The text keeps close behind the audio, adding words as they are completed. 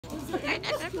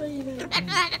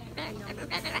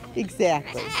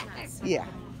Exactly. Yeah.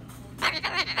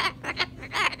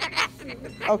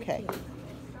 Okay.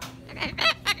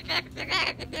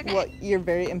 Well, you're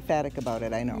very emphatic about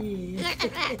it, I know.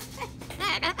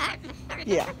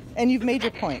 Yeah, and you've made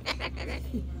your point.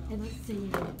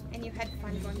 And you had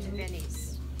fun going to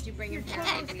Benny's. Did you bring him here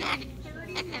every week?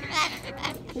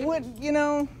 What, you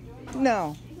know,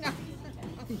 no.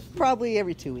 Probably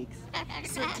every 2 weeks.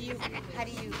 So how do you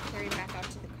carry him back out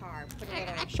to the car? Put a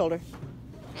little Shoulder.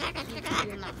 He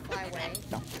will not fly away?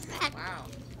 No. Wow.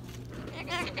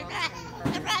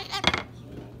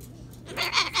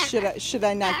 Should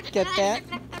I not get that?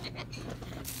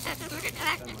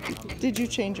 Did you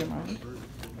change your mind?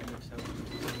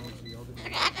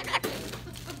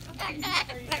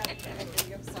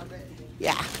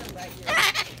 Yeah.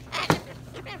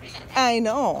 I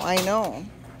know, I know.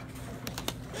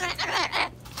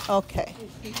 Okay.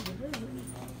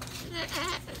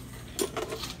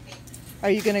 Are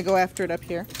you going to go after it up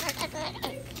here?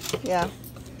 Yeah.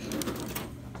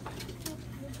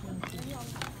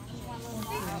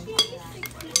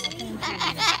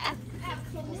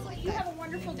 You have a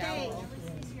wonderful day.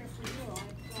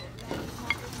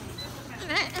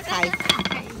 Hi.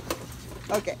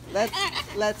 Okay,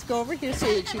 let's go over here so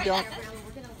that you don't.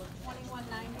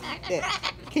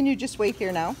 Can you just wait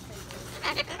here now?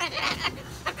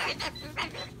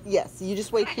 Yes, you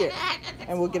just wait here,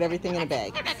 and we'll get everything in a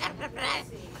bag.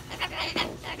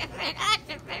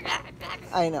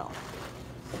 I know.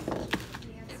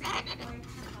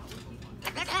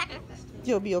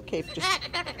 You'll be okay.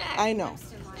 I know.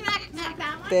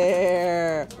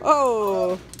 There.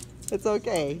 Oh, it's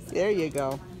okay. There you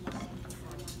go.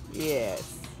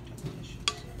 Yes.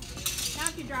 Now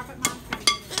if you drop it, Mom's going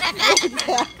to get it.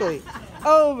 Exactly.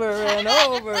 Over and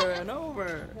over and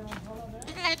over.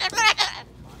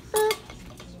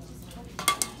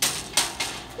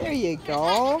 There you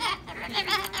go.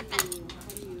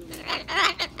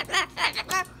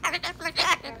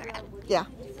 Yeah.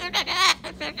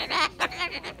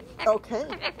 Okay.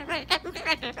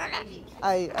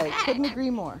 I couldn't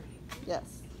agree more.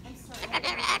 Yes.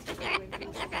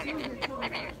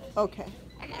 Okay.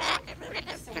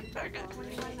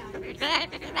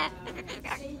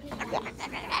 Yeah.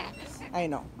 I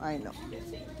know. I know.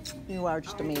 You are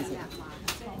just amazing.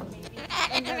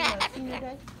 And then the senior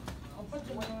day?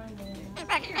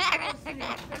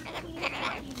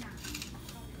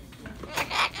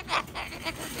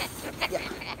 Yeah.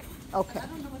 Okay.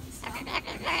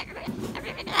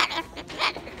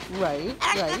 Right,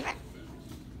 right.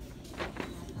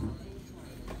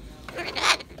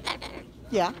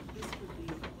 Yeah.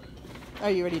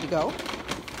 Are you ready to go?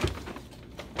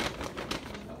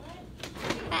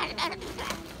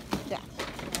 Yeah.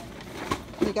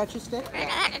 You got your stick?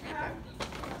 Yeah.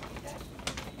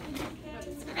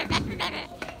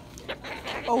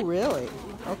 Oh, really?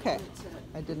 Okay.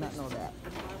 I did not know that.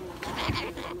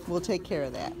 We'll take care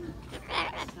of that.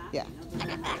 Yeah.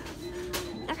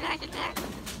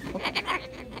 Okay.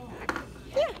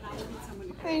 Yeah.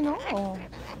 I know.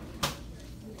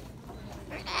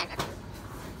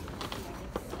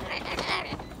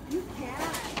 You can.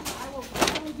 I will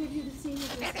probably give you the senior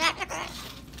discount.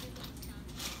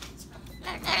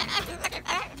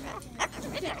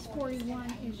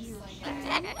 641 is yours.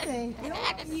 Thank you.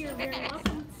 You're very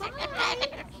welcome. Bye.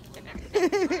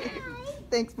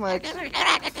 Thanks much.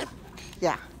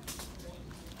 Yeah.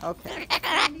 Okay.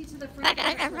 Randy to the front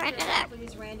desk,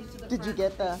 please. Randy to the Did you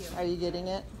get the, are you getting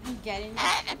it? I'm getting it.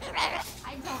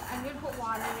 I'm going to put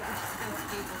water in it. We're just going to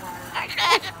save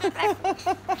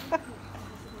the water.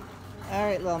 All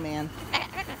right, little man.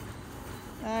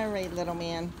 All right, little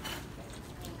man.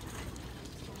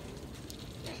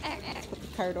 Put the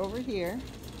card over here.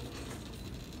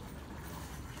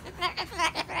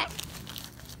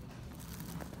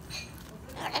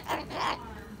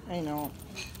 I know.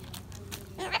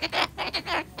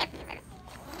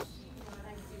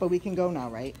 But we can go now,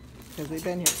 right? Because we've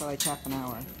been here for like half an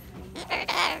hour.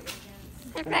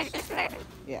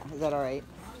 Yeah, is that all right?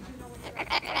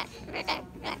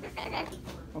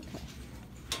 Okay.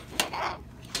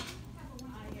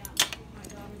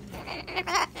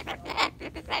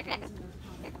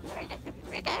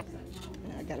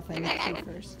 Yeah, I gotta find the key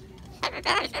first.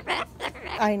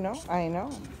 I know, I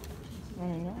know. I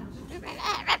know.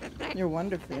 You're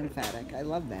wonderfully emphatic. I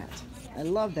love that. I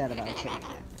love that about you.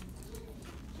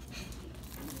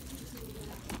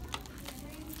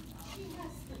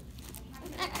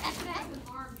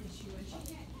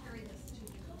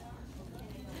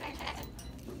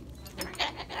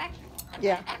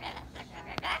 Yeah.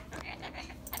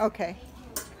 Okay.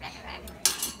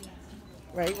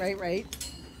 Right.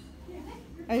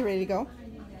 Are you ready to go?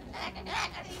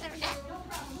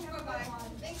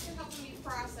 Thanks for helping me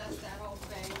process that whole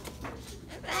thing.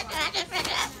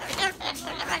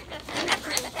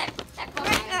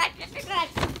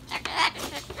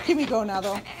 Can we go now,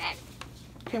 though?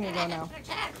 Can we go now?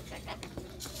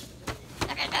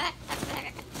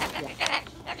 Yeah.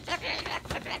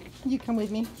 You come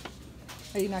with me?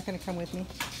 Are you not going to come with me?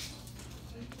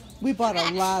 We bought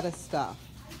a lot of stuff.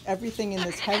 Everything in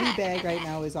this heavy bag right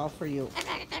now is all for you.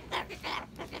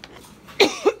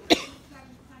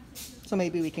 So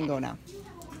maybe we can go now.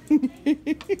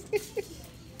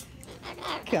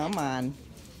 Come on.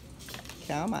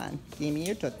 Come on. Give me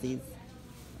your tootsies.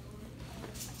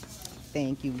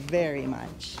 Thank you very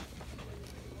much.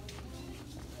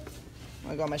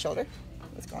 Want to go on my shoulder?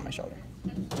 Let's go on my shoulder.